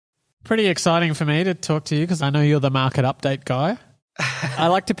Pretty exciting for me to talk to you because I know you're the market update guy. I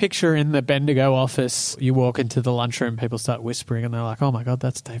like to picture in the Bendigo office, you walk into the lunchroom, people start whispering and they're like, oh my God,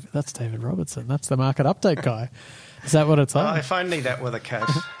 that's David Robertson. That's the market update guy. Is that what it's like? If only that were the case.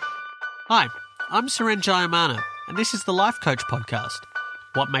 Hi, I'm Suren Jayamana, and this is the Life Coach Podcast.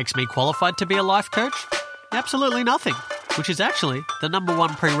 What makes me qualified to be a life coach? Absolutely nothing, which is actually the number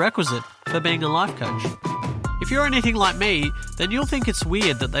one prerequisite for being a life coach. If you're anything like me, then you'll think it's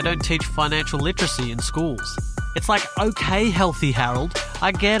weird that they don't teach financial literacy in schools. It's like, okay, Healthy Harold,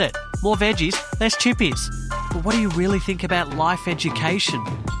 I get it. More veggies, less chippies. But what do you really think about life education?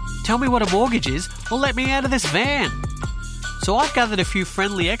 Tell me what a mortgage is, or let me out of this van. So I've gathered a few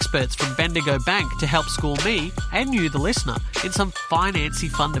friendly experts from Bendigo Bank to help school me and you, the listener, in some financy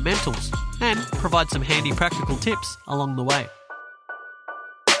fundamentals and provide some handy practical tips along the way.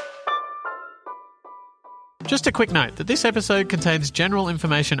 Just a quick note that this episode contains general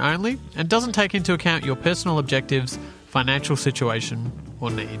information only and doesn't take into account your personal objectives, financial situation,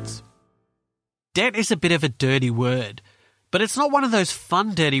 or needs. Debt is a bit of a dirty word, but it's not one of those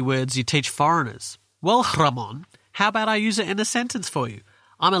fun dirty words you teach foreigners. Well, Ramon, how about I use it in a sentence for you?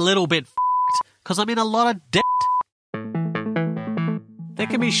 I'm a little bit f***ed because I'm in a lot of debt. There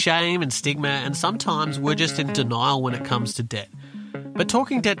can be shame and stigma, and sometimes we're just in denial when it comes to debt. But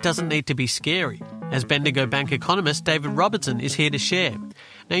talking debt doesn't need to be scary, as Bendigo Bank economist David Robertson is here to share.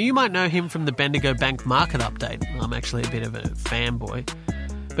 Now, you might know him from the Bendigo Bank Market Update. I'm actually a bit of a fanboy.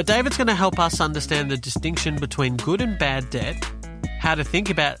 But David's going to help us understand the distinction between good and bad debt, how to think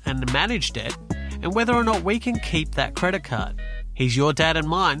about and manage debt, and whether or not we can keep that credit card. He's your dad and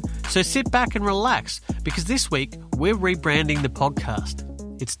mine, so sit back and relax, because this week we're rebranding the podcast.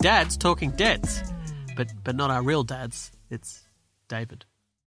 It's Dads Talking Debts, but not our real dads. It's David.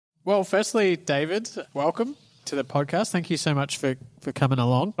 Well, firstly, David, welcome to the podcast. Thank you so much for coming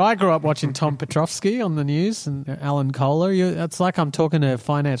along. I grew up watching Tom Petrovsky on the news and Alan Kohler. It's like I'm talking to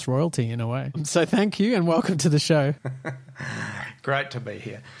finance royalty in a way. So thank you and welcome to the show. Great to be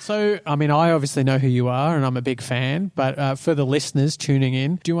here. So, I mean, I obviously know who you are and I'm a big fan, but for the listeners tuning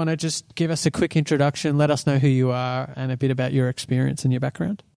in, do you want to just give us a quick introduction, let us know who you are and a bit about your experience and your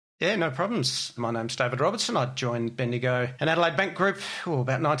background? Yeah, no problems. My name's David Robertson. I joined Bendigo and Adelaide Bank Group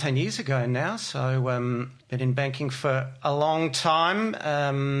about 19 years ago now. So been in banking for a long time.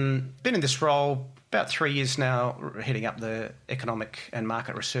 Been in this role about 3 years now, heading up the economic and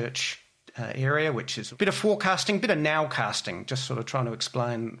market research area, which is a bit of forecasting, a bit of nowcasting, just sort of trying to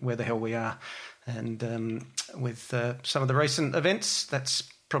explain where the hell we are. And with some of the recent events, that's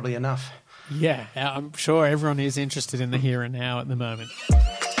probably enough. Yeah, I'm sure everyone is interested in the here and now at the moment.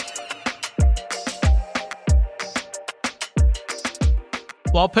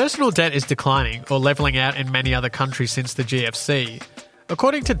 While personal debt is declining or levelling out in many other countries since the GFC,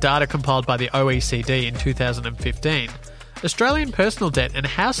 according to data compiled by the OECD in 2015, Australian personal debt and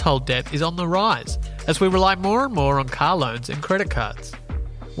household debt is on the rise as we rely more and more on car loans and credit cards.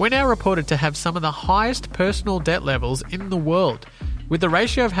 We're now reported to have some of the highest personal debt levels in the world, with the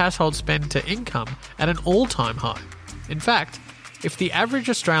ratio of household spend to income at an all-time high. In fact, if the average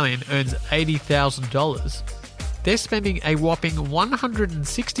Australian earns $80,000, they're spending a whopping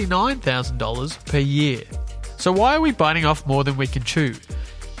 $169,000 per year. So why are we biting off more than we can chew?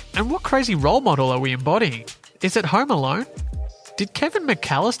 And what crazy role model are we embodying? Is it Home Alone? Did Kevin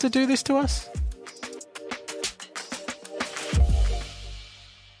McAllister do this to us?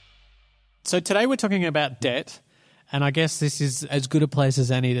 So today we're talking about debt, and I guess this is as good a place as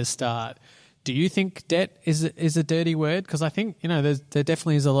any to start. Do you think debt is a dirty word? Because I think, there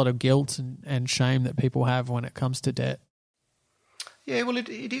definitely is a lot of guilt and shame that people have when it comes to debt. Yeah, well, it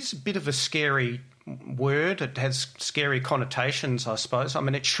is a bit of a scary word. It has scary connotations, I suppose. I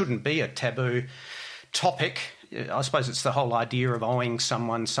mean, it shouldn't be a taboo topic. I suppose it's the whole idea of owing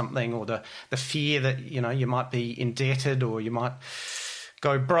someone something, or the fear that, you might be indebted or you might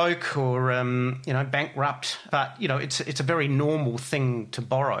go broke or, bankrupt. But, it's a very normal thing to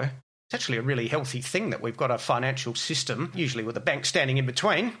borrow. It's actually a really healthy thing that we've got a financial system, usually with a bank standing in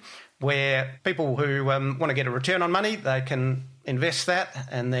between, where people who want to get a return on money, they can invest that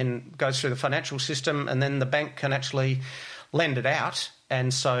and then goes through the financial system, and then the bank can actually lend it out.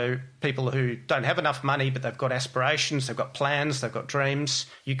 And so people who don't have enough money but they've got aspirations, they've got plans, they've got dreams,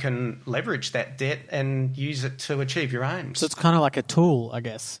 you can leverage that debt and use it to achieve your aims. So it's kind of like a tool, I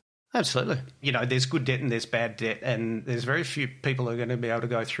guess. Absolutely. There's good debt and there's bad debt, and there's very few people who are going to be able to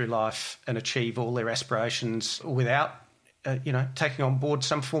go through life and achieve all their aspirations without, taking on board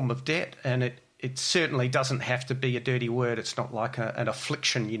some form of debt. And it certainly doesn't have to be a dirty word. It's not like an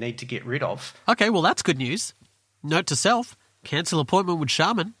affliction you need to get rid of. Okay, well, that's good news. Note to self, cancel appointment with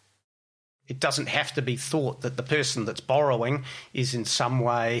shaman. It doesn't have to be thought that the person that's borrowing is in some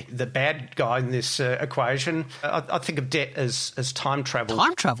way the bad guy in this equation. I think of debt as time travel.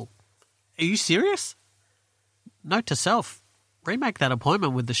 Time travel? Are you serious? Note to self, remake that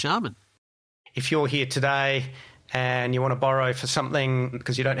appointment with the shaman. If you're here today and you want to borrow for something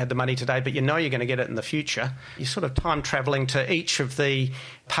because you don't have the money today, but you know you're going to get it in the future, you're sort of time travelling to each of the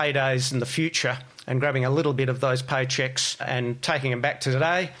paydays in the future and grabbing a little bit of those paychecks and taking them back to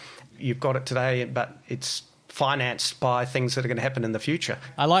today. You've got it today, but it's financed by things that are going to happen in the future.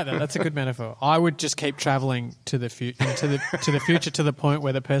 I like that. That's a good metaphor. I would just keep travelling to the future, to the future, to the point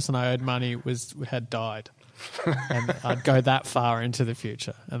where the person I owed money had died. And I'd go that far into the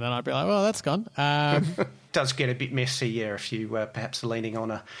future, and then I'd be like, "Well, that's gone." It does get a bit messy, yeah, if you perhaps are leaning on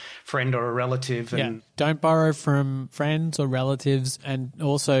a friend or a relative. And don't borrow from friends or relatives, and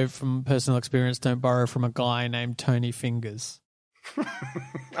also from personal experience, don't borrow from a guy named Tony Fingers.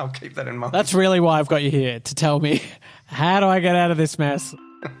 I'll keep that in mind. That's really why I've got you here, to tell me how do I get out of this mess.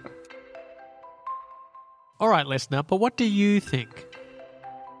 All right, listener, but what do you think?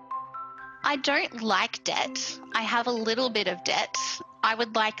 I don't like debt. I have a little bit of debt. I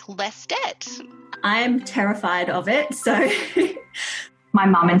would like less debt. I'm terrified of it, so... My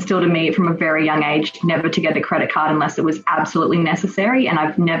mum instilled in me from a very young age never to get a credit card unless it was absolutely necessary, and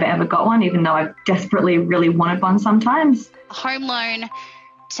I've never ever got one, even though I've desperately really wanted one sometimes. A home loan,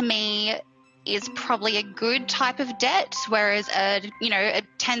 to me, is probably a good type of debt, whereas a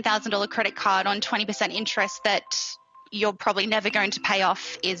 $10,000 credit card on 20% interest that you're probably never going to pay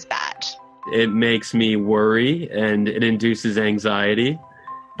off is bad. It makes me worry and it induces anxiety.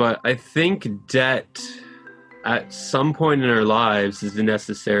 But I think debt at some point in our lives is a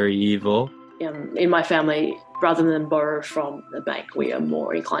necessary evil. In my family, rather than borrow from the bank, we are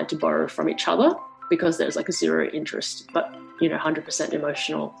more inclined to borrow from each other because there's like a zero interest, but 100%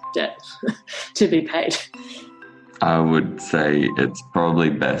 emotional debt to be paid. I would say it's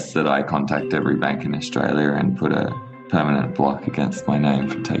probably best that I contact every bank in Australia and put a permanent block against my name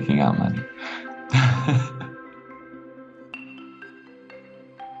for taking out money.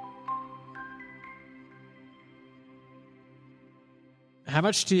 How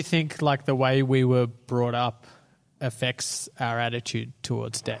much do you think, like, the way we were brought up affects our attitude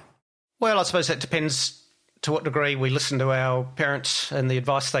towards debt? Well, I suppose that depends to what degree we listen to our parents and the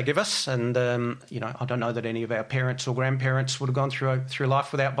advice they give us. And, I don't know that any of our parents or grandparents would have gone through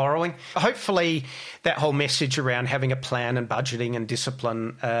life without borrowing. Hopefully that whole message around having a plan and budgeting and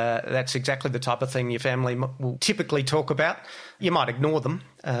discipline, that's exactly the type of thing your family will typically talk about. You might ignore them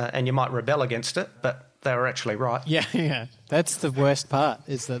and you might rebel against it, but they were actually right. Yeah. That's the worst part,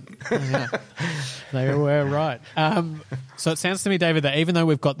 is that they were right. So it sounds to me, David, that even though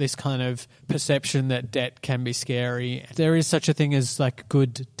we've got this kind of perception that debt can be scary, there is such a thing as like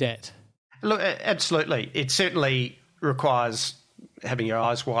good debt. Look, absolutely. It certainly requires having your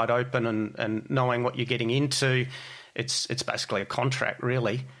eyes wide open and knowing what you're getting into. It's basically a contract,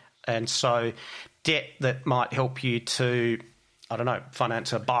 really. And so debt that might help you to,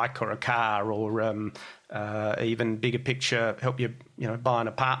 finance a bike or a car or even bigger picture, help you, buy an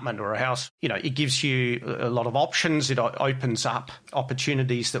apartment or a house. It gives you a lot of options. It opens up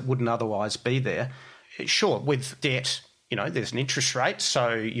opportunities that wouldn't otherwise be there. Sure, with debt, there's an interest rate,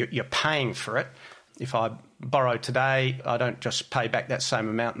 so you're paying for it. If I borrow today, I don't just pay back that same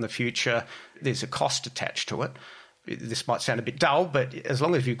amount in the future. There's a cost attached to it. This might sound a bit dull, but as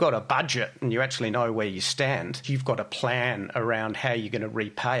long as you've got a budget and you actually know where you stand, you've got a plan around how you're going to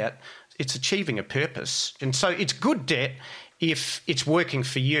repay it, it's achieving a purpose. And so it's good debt if it's working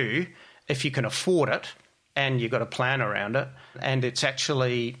for you, if you can afford it and you've got a plan around it, and it's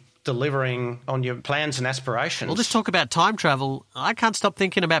actually delivering on your plans and aspirations. Well, let's talk about time travel. I can't stop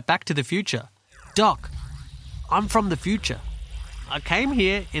thinking about Back to the Future. Doc, I'm from the future. I came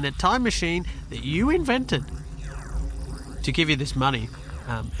here in a time machine that you invented to give you this money.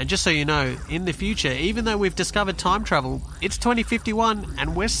 And just so you know, in the future, even though we've discovered time travel, it's 2051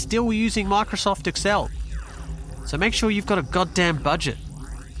 and we're still using Microsoft Excel. So make sure you've got a goddamn budget.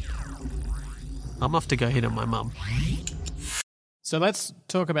 I'm off to go hit on my mum. So let's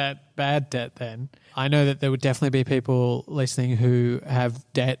talk about bad debt then. I know that there would definitely be people listening who have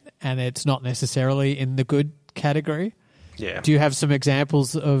debt and it's not necessarily in the good category. Yeah. Do you have some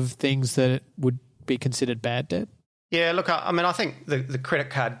examples of things that would be considered bad debt? Yeah, look, I think the credit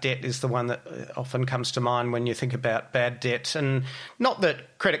card debt is the one that often comes to mind when you think about bad debt. And not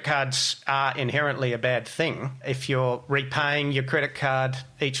that credit cards are inherently a bad thing. If you're repaying your credit card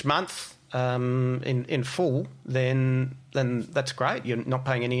each month in full, then that's great. You're not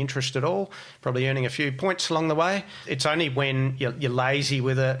paying any interest at all, probably earning a few points along the way. It's only when you're lazy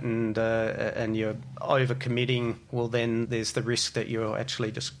with it and you're overcommitting, well, then there's the risk that you're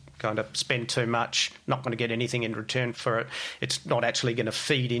actually just going to spend too much, not going to get anything in return for it. It's not actually going to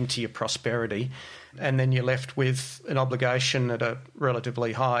feed into your prosperity. And then you're left with an obligation at a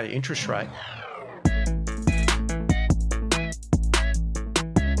relatively high interest rate.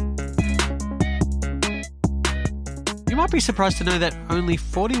 You might be surprised to know that only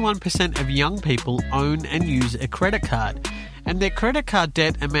 41% of young people own and use a credit card, and their credit card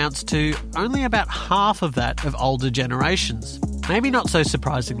debt amounts to only about half of that of older generations. Maybe not so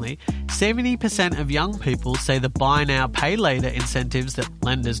surprisingly, 70% of young people say the buy now, pay later incentives that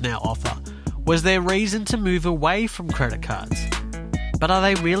lenders now offer was their reason to move away from credit cards. But are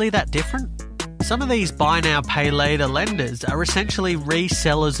they really that different? Some of these buy now, pay later lenders are essentially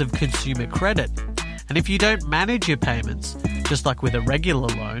resellers of consumer credit. And if you don't manage your payments, just like with a regular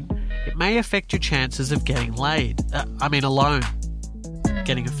loan, it may affect your chances of getting a loan.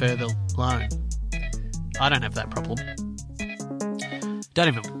 Getting a further loan. I don't have that problem.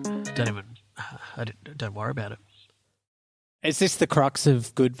 Don't worry about it. Is this the crux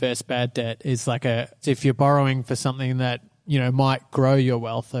of good versus bad debt? Is if you're borrowing for something that, might grow your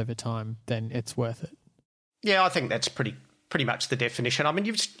wealth over time, then it's worth it. Yeah, I think that's pretty much the definition. I mean,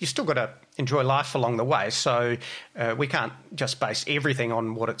 you've still got to enjoy life along the way, so we can't just base everything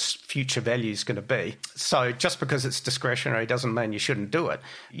on what its future value is going to be. So just because it's discretionary doesn't mean you shouldn't do it.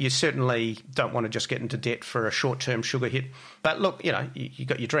 You certainly don't want to just get into debt for a short-term sugar hit. But look, you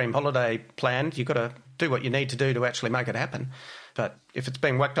got your dream holiday planned. You've got to do what you need to do to actually make it happen. But if it's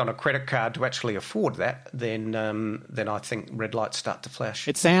being whacked on a credit card to actually afford that, then I think red lights start to flash.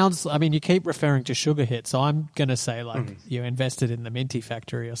 It sounds, you keep referring to sugar hits, so I'm going to say you invested in the Minty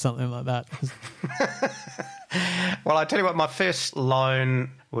factory or something like that. Well, I tell you what, my first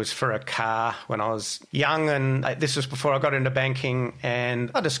loan was for a car when I was young, and this was before I got into banking, and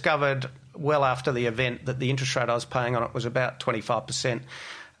I discovered well after the event that the interest rate I was paying on it was about 25%.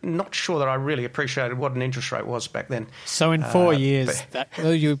 Not sure that I really appreciated what an interest rate was back then. So in 4 years,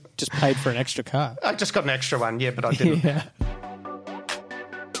 you just paid for an extra car? I just got an extra one, yeah, but I didn't. Yeah.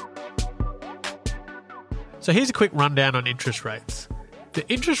 So here's a quick rundown on interest rates. The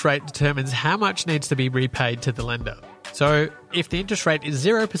interest rate determines how much needs to be repaid to the lender. So if the interest rate is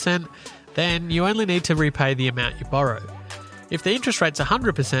 0%, then you only need to repay the amount you borrow. If the interest rate's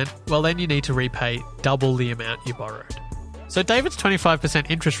 100%, well, then you need to repay double the amount you borrowed. So David's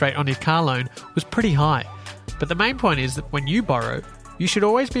 25% interest rate on his car loan was pretty high. But the main point is that when you borrow, you should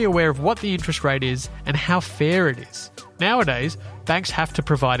always be aware of what the interest rate is and how fair it is. Nowadays, banks have to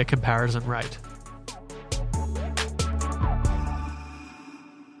provide a comparison rate.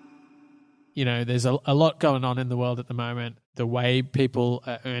 There's a lot going on in the world at the moment. The way people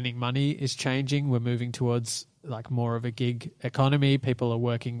are earning money is changing. We're moving towards more of a gig economy. People are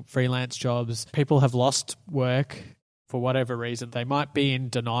working freelance jobs. People have lost work for whatever reason. They might be in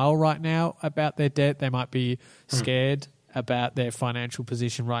denial right now about their debt. They might be scared about their financial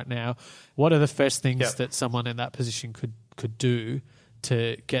position right now. What are the first things that someone in that position could do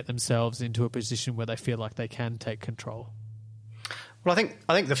to get themselves into a position where they feel like they can take control? Well,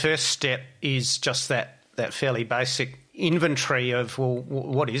 I think the first step is just that fairly basic inventory of, well,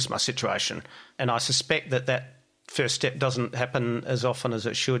 what is my situation? And I suspect that first step doesn't happen as often as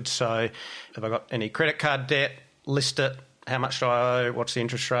it should. So have I got any credit card debt? List it. How much do I owe? What's the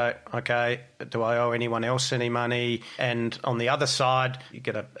interest rate? Okay. Do I owe anyone else any money? And on the other side, you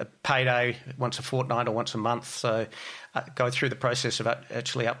get a payday once a fortnight or once a month. So go through the process of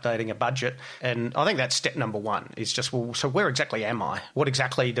actually updating a budget. And I think that's step number one is just, well, so where exactly am I? What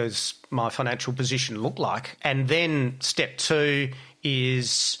exactly does my financial position look like? And then step two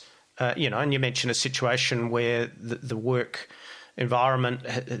is, and you mentioned a situation where the work environment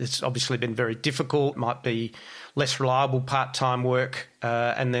has obviously been very difficult, might be less reliable part-time work,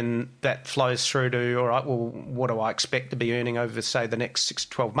 and then that flows through to, all right, well, what do I expect to be earning over, say, the next 6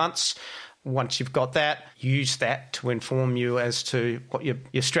 to 12 months? Once you've got that, use that to inform you as to what your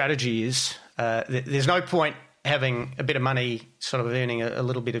strategy is. There's no point having a bit of money sort of earning a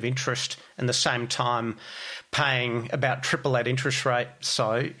little bit of interest and the same time paying about triple that interest rate.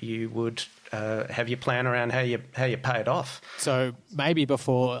 So you would have your plan around how you pay it off. So maybe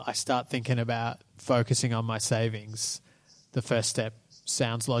before I start thinking about focusing on my savings, the first step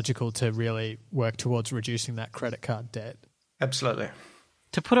sounds logical to really work towards reducing that credit card debt. Absolutely.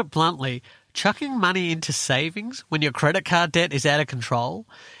 To put it bluntly, chucking money into savings when your credit card debt is out of control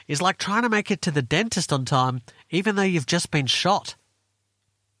is like trying to make it to the dentist on time even though you've just been shot.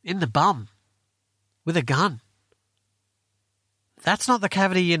 In the bum. With a gun. That's not the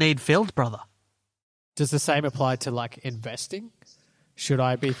cavity you need filled, brother. Does the same apply to, like, investing? Should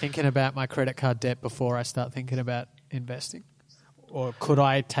I be thinking about my credit card debt before I start thinking about investing? Or could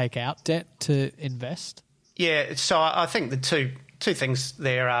I take out debt to invest? Yeah, so I think the two things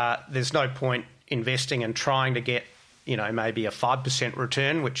there are, there's no point investing and trying to get, maybe a 5%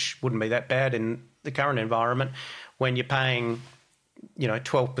 return, which wouldn't be that bad in the current environment, when you're paying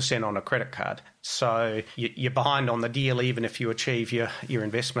 12% on a credit card. So you're behind on the deal even if you achieve your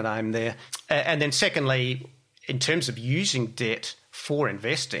investment aim there. And then secondly, in terms of using debt for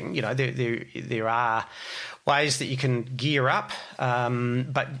investing, there are ways that you can gear up,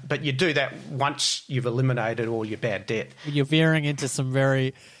 but you do that once you've eliminated all your bad debt. You're veering into some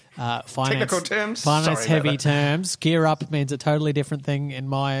very technical terms. Finance-heavy terms. Gear up means a totally different thing in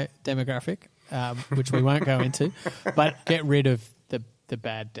my demographic, which we won't go into, but get rid of the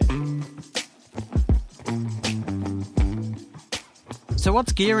bad debt. So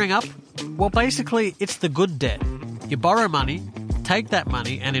what's gearing up? Well, basically, it's the good debt. You borrow money, take that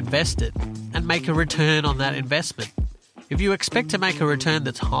money and invest it, and make a return on that investment. If you expect to make a return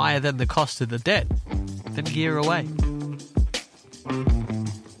that's higher than the cost of the debt, then gear away.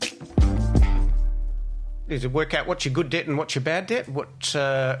 Is to work out what's your good debt and what's your bad debt,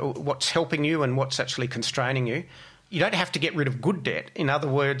 what's helping you and what's actually constraining you. You don't have to get rid of good debt. In other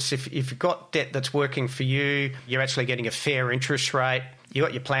words, if you've got debt that's working for you, you're actually getting a fair interest rate, you've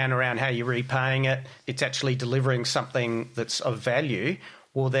got your plan around how you're repaying it, it's actually delivering something that's of value,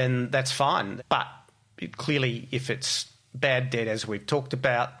 well, then that's fine. But clearly, if it's bad debt, as we've talked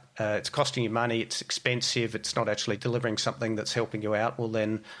about, it's costing you money, it's expensive, it's not actually delivering something that's helping you out, well,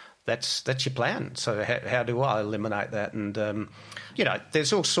 then that's your plan. So how do I eliminate that? And,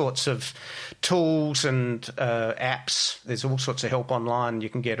 there's all sorts of tools and apps. There's all sorts of help online you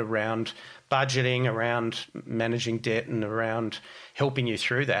can get around budgeting, around managing debt and around helping you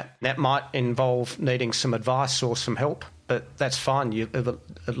through that. That might involve needing some advice or some help, but that's fine. You've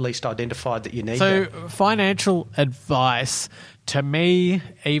at least identified that you need that. So financial advice, to me,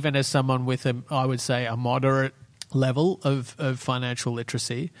 even as someone with, I would say, a moderate level of financial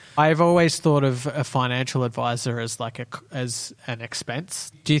literacy, I've always thought of a financial advisor as as an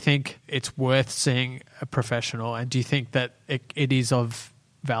expense. Do you think it's worth seeing a professional, and do you think that it is of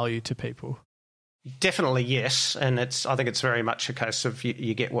value to people? Definitely yes, and I think it's very much a case of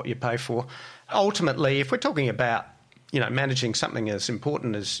you get what you pay for. Ultimately, if we're talking about managing something as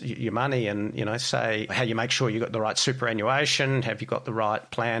important as your money and, say how you make sure you've got the right superannuation, have you got the right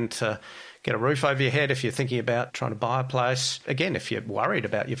plan to get a roof over your head if you're thinking about trying to buy a place. Again, if you're worried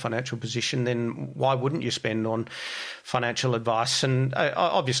about your financial position, then why wouldn't you spend on financial advice? And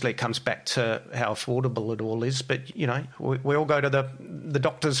obviously it comes back to how affordable it all is, but, we all go to the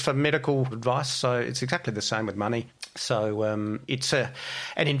doctors for medical advice, so it's exactly the same with money. So it's an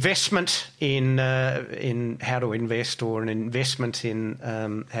investment in how to invest, or an investment in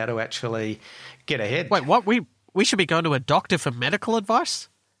how to actually get ahead. Wait, what? We should be going to a doctor for medical advice?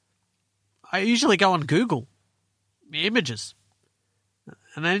 I usually go on Google, the images,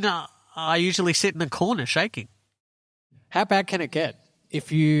 and then I usually sit in the corner shaking. How bad can it get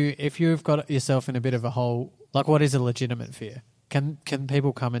if you've got yourself in a bit of a hole? Like, what is a legitimate fear? Can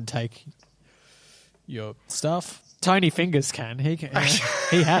people come and take your stuff? Tony Fingers can. He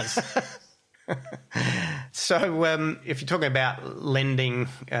has. So, if you're talking about lending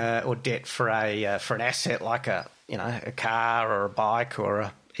or debt for an asset like a car or a bike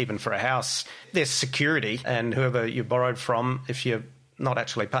or even for a house, there's security, and whoever you borrowed from, if you're not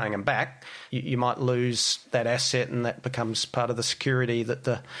actually paying them back, you might lose that asset, and that becomes part of the security that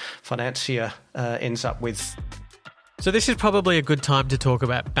the financier ends up with. So this is probably a good time to talk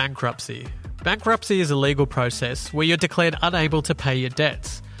about bankruptcy. Bankruptcy is a legal process where you're declared unable to pay your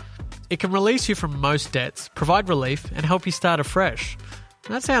debts. It can release you from most debts, provide relief, and help you start afresh.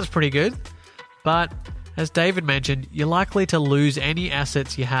 That sounds pretty good, but as David mentioned, you're likely to lose any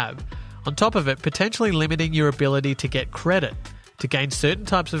assets you have. On top of it, potentially limiting your ability to get credit, to gain certain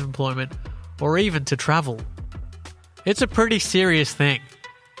types of employment, or even to travel. It's a pretty serious thing.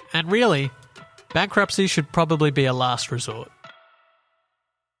 And really, bankruptcy should probably be a last resort.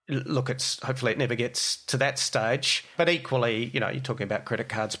 Look, hopefully it never gets to that stage. But equally, you're talking about credit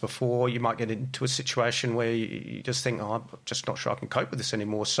cards before. You might get into a situation where you just think, I'm just not sure I can cope with this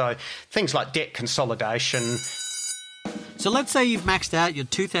anymore. So things like debt consolidation. So let's say you've maxed out your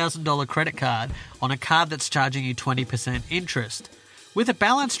 $2,000 credit card on a card that's charging you 20% interest. With a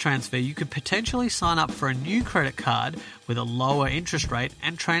balance transfer, you could potentially sign up for a new credit card with a lower interest rate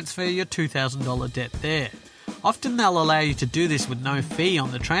and transfer your $2,000 debt there. Often they'll allow you to do this with no fee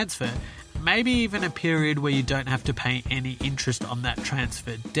on the transfer, maybe even a period where you don't have to pay any interest on that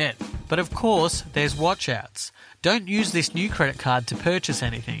transferred debt. But of course, there's watch-outs. Don't use this new credit card to purchase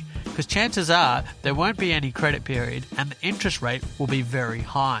anything, because chances are there won't be any credit period and the interest rate will be very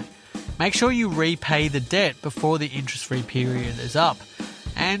high. Make sure you repay the debt before the interest-free period is up.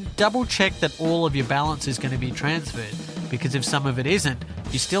 And double check that all of your balance is going to be transferred, because if some of it isn't,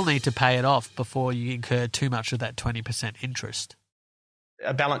 you still need to pay it off before you incur too much of that 20% interest.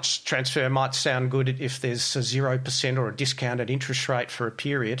 A balance transfer might sound good if there's a 0% or a discounted interest rate for a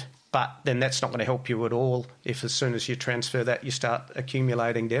period, but then that's not going to help you at all if as soon as you transfer that, you start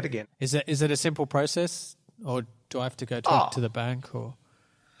accumulating debt again. Is it a simple process, or do I have to go talk to the bank? Or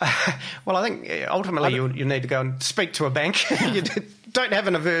Well, I think ultimately you need to go and speak to a bank. You don't have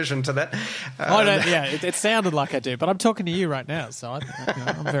an aversion to that. It sounded like I do, but I'm talking to you right now, so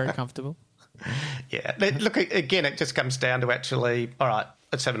I'm very comfortable. Yeah. Look, again, it just comes down to actually, all right,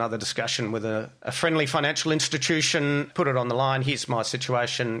 let's have another discussion with a friendly financial institution, put it on the line. Here's my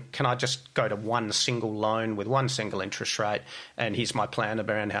situation. Can I just go to one single loan with one single interest rate? And here's my plan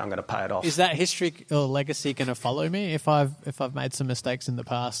around how I'm going to pay it off. Is that history or legacy going to follow me if I've made some mistakes in the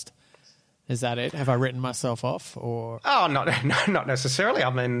past? Is that it? Have I written myself off? Or not necessarily. I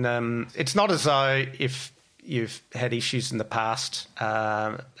mean, it's not as though if you've had issues in the past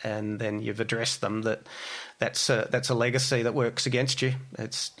and then you've addressed them that's a legacy that works against you.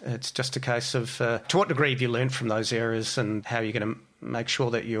 It's just a case of to what degree have you learned from those errors and how you're going to make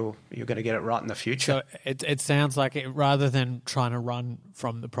sure that you're going to get it right in the future. So it sounds like rather than trying to run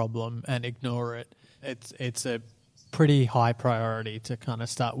from the problem and ignore it, it's a pretty high priority to kind of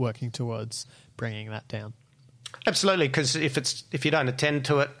start working towards bringing that down. Absolutely, because if you don't attend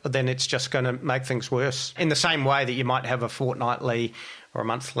to it, then it's just going to make things worse. In the same way that you might have a fortnightly or a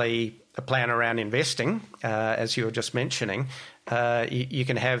monthly plan around investing, as you were just mentioning, you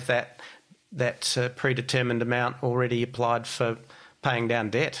can have that predetermined amount already applied for paying down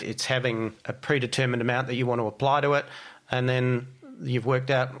debt. It's having a predetermined amount that you want to apply to it, and then you've worked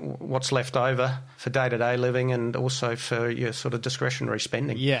out what's left over for day-to-day living and also for your sort of discretionary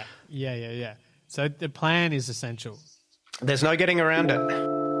spending. Yeah. So the plan is essential. There's no getting around it.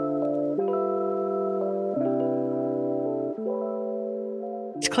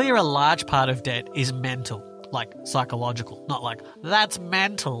 It's clear a large part of debt is mental, like psychological, not like that's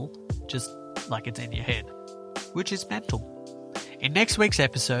mental, just like it's in your head, which is mental. In next week's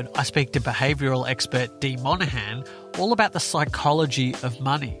episode, I speak to behavioural expert Dee Monahan all about the psychology of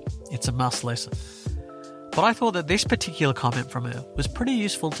money. It's a must listen. But I thought that this particular comment from her was pretty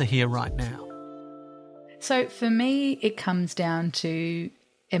useful to hear right now. So for me, it comes down to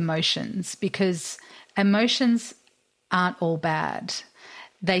emotions, because emotions aren't all bad.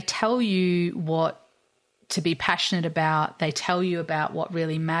 They tell you what to be passionate about. They tell you about what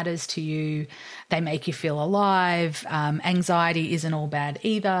really matters to you. They make you feel alive. Anxiety isn't all bad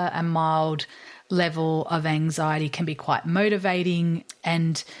either. A mild level of anxiety can be quite motivating.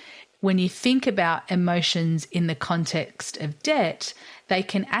 And when you think about emotions in the context of debt, they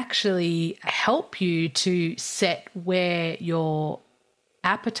can actually help you to set where your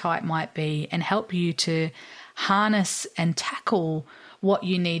appetite might be and help you to harness and tackle what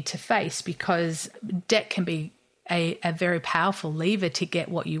you need to face, because debt can be a very powerful lever to get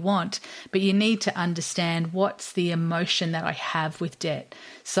what you want, but you need to understand what's the emotion that I have with debt.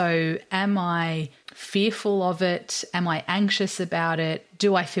 So am I fearful of it? Am I anxious about it?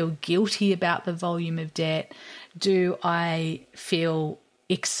 Do I feel guilty about the volume of debt? Do I feel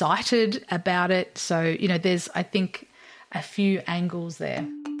excited about it? So, there's, I think, a few angles there.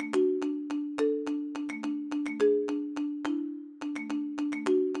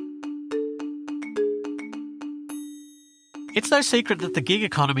 It's no secret that the gig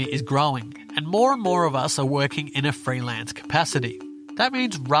economy is growing, and more of us are working in a freelance capacity. That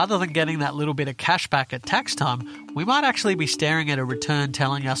means rather than getting that little bit of cash back at tax time, we might actually be staring at a return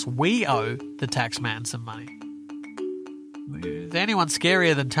telling us we owe the tax man some money. If anyone's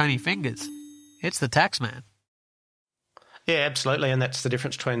scarier than Tony Fingers, it's the tax man. Yeah, absolutely, and that's the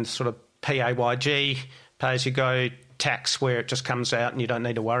difference between sort of PAYG, pay-as-you-go tax, where it just comes out and you don't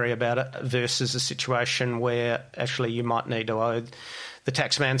need to worry about it, versus a situation where actually you might need to owe the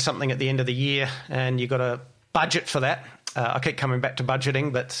tax man something at the end of the year and you've got to budget for that. I keep coming back to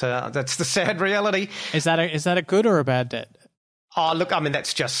budgeting, but that's the sad reality. Is that a good or a bad debt? Oh, look, I mean,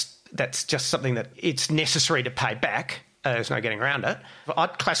 that's just something that it's necessary to pay back. There's no getting around it.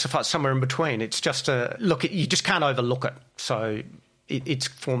 I'd classify it somewhere in between. It's just you just can't overlook it. So it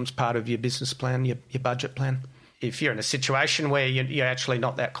forms part of your business plan, your budget plan. if you're in a situation where you're actually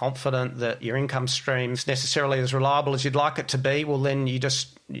not that confident that your income stream's necessarily as reliable as you'd like it to be, well, then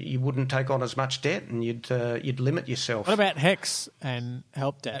you wouldn't take on as much debt, and you'd limit yourself. What about HECS and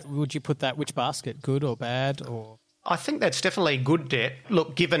help debt? Would you put that which basket, good or bad? Or I think that's definitely good debt.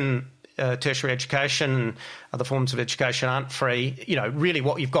 Look, given tertiary education and other forms of education aren't free, really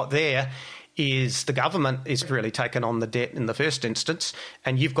what you've got there is the government is really taken on the debt in the first instance,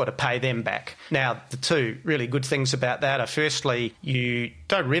 and you've got to pay them back. Now, the two really good things about that are, firstly, you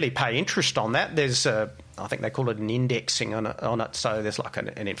don't really pay interest on that. There's I think they call it an indexing on it, so there's like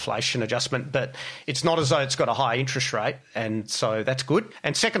an inflation adjustment, but it's not as though it's got a high interest rate, and so that's good.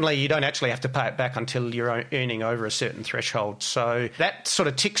 And secondly, you don't actually have to pay it back until you're earning over a certain threshold. So that sort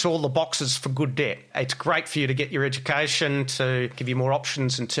of ticks all the boxes for good debt. It's great for you to get your education, to give you more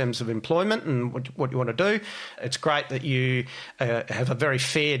options in terms of employment and what you want to do. It's great that you have a very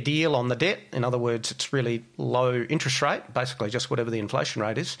fair deal on the debt. In other words, it's really low interest rate, basically just whatever the inflation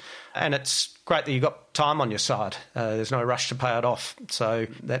rate is. And it's great that you've got time on your side. There's no rush to pay it off. So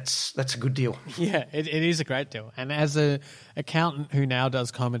that's a good deal. Yeah, it is a great deal. And as an accountant who now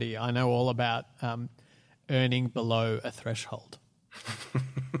does comedy, I know all about earning below a threshold.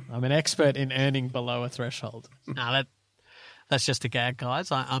 I'm an expert in earning below a threshold. No, that's just a gag, guys.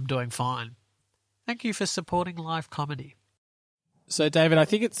 I'm doing fine. Thank you for supporting live comedy. So, David, I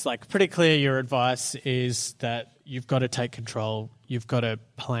think it's pretty clear your advice is that you've got to take control. You've got to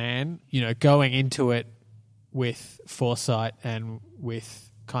plan, going into it with foresight and with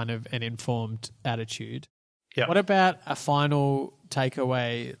kind of an informed attitude. Yep. What about a final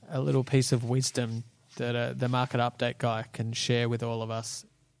takeaway, a little piece of wisdom that the market update guy can share with all of us?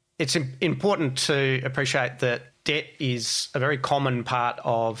 It's important to appreciate that debt is a very common part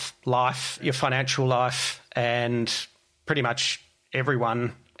of life, your financial life, and pretty much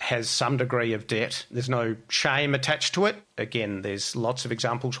everyone has some degree of debt. There's no shame attached to it. Again, there's lots of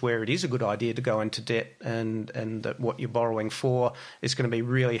examples where it is a good idea to go into debt, and that what you're borrowing for is going to be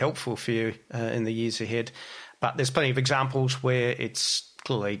really helpful for you in the years ahead. But there's plenty of examples where it's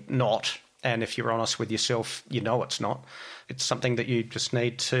clearly not. And if you're honest with yourself, it's not. It's something that you just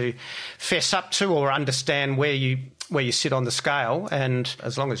need to fess up to or understand where you sit on the scale. And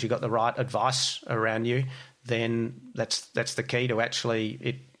as long as you've got the right advice around you, then that's the key to actually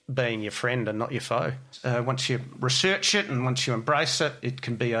it being your friend and not your foe. Once you research it and once you embrace it, it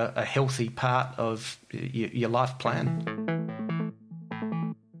can be a healthy part of your life plan.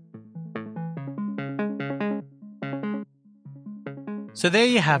 So there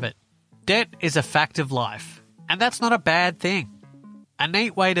you have it. Debt is a fact of life, and that's not a bad thing. A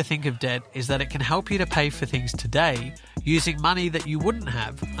neat way to think of debt is that it can help you to pay for things today using money that you wouldn't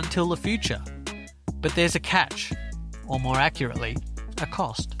have until the future. But there's a catch, or more accurately, a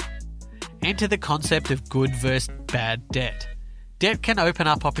cost. Enter the concept of good versus bad debt. Debt can open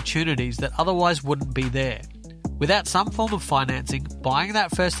up opportunities that otherwise wouldn't be there. Without some form of financing, buying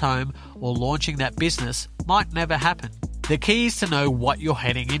that first home or launching that business might never happen. The key is to know what you're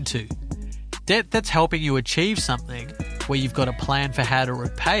heading into. Debt that's helping you achieve something, where you've got a plan for how to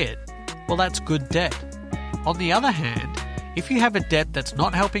repay it, well, that's good debt. On the other hand, if you have a debt that's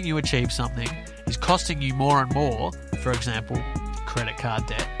not helping you achieve something, is costing you more and more, for example, credit card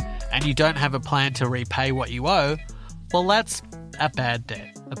debt, and you don't have a plan to repay what you owe, well, that's a bad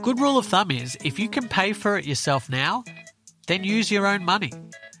debt. A good rule of thumb is, if you can pay for it yourself now, then use your own money.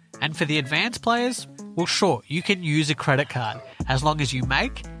 And for the advanced players, well, sure, you can use a credit card, as long as you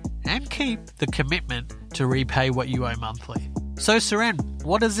make and keep the commitment to repay what you owe monthly. So, Seren,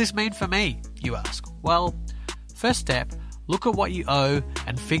 what does this mean for me, you ask? Well, first step, look at what you owe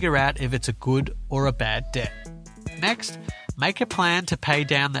and figure out if it's a good or a bad debt. Next, make a plan to pay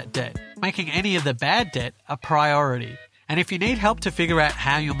down that debt, making any of the bad debt a priority. And if you need help to figure out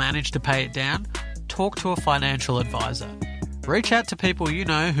how you'll manage to pay it down, talk to a financial advisor. Reach out to people you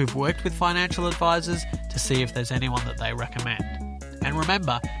know who've worked with financial advisors to see if there's anyone that they recommend. And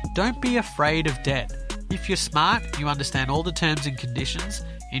remember, don't be afraid of debt. If you're smart, you understand all the terms and conditions,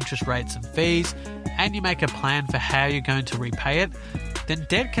 interest rates and fees, and you make a plan for how you're going to repay it, then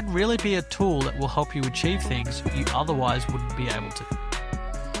debt can really be a tool that will help you achieve things you otherwise wouldn't be able to.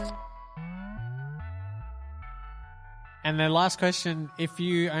 And the last question, if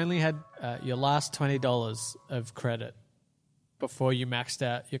you only had your last $20 of credit before you maxed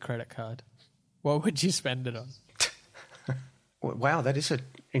out your credit card, what would you spend it on? Wow, that is an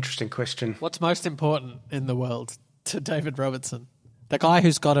interesting question. What's most important in the world to David Robertson? The guy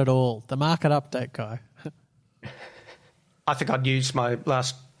who's got it all, the market update guy. I think I'd use my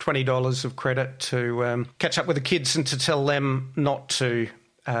last $20 of credit to catch up with the kids and to tell them not to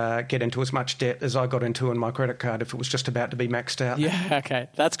get into as much debt as I got into on my credit card if it was just about to be maxed out. Yeah, okay.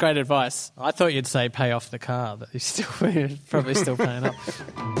 That's great advice. I thought you'd say pay off the car, but you're probably still paying up.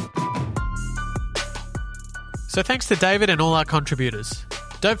 So thanks to David and all our contributors.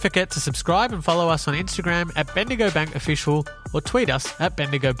 Don't forget to subscribe and follow us on Instagram at Bendigo Bank Official or tweet us at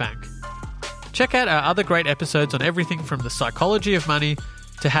Bendigo Bank. Check out our other great episodes on everything from the psychology of money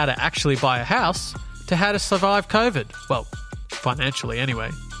to how to actually buy a house to how to survive COVID. Well, financially anyway.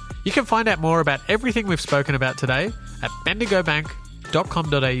 You can find out more about everything we've spoken about today at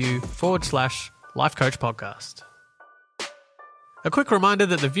bendigobank.com.au/Life Coach Podcast. A quick reminder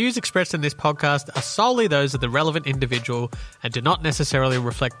that the views expressed in this podcast are solely those of the relevant individual and do not necessarily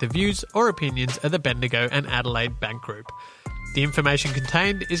reflect the views or opinions of the Bendigo and Adelaide Bank Group. The information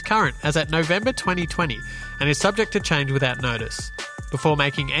contained is current as at November 2020 and is subject to change without notice. Before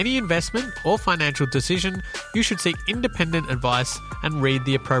making any investment or financial decision, you should seek independent advice and read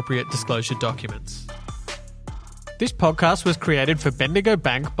the appropriate disclosure documents. This podcast was created for Bendigo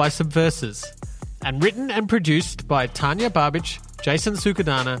Bank by Subversors and written and produced by Tanya Barbich, Jason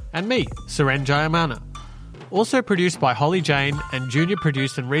Sukadana and me, Suren Jayamana. Also produced by Holly Jane and junior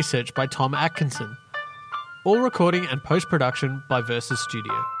produced and researched by Tom Atkinson. All recording and post-production by Versus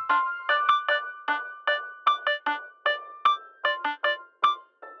Studio.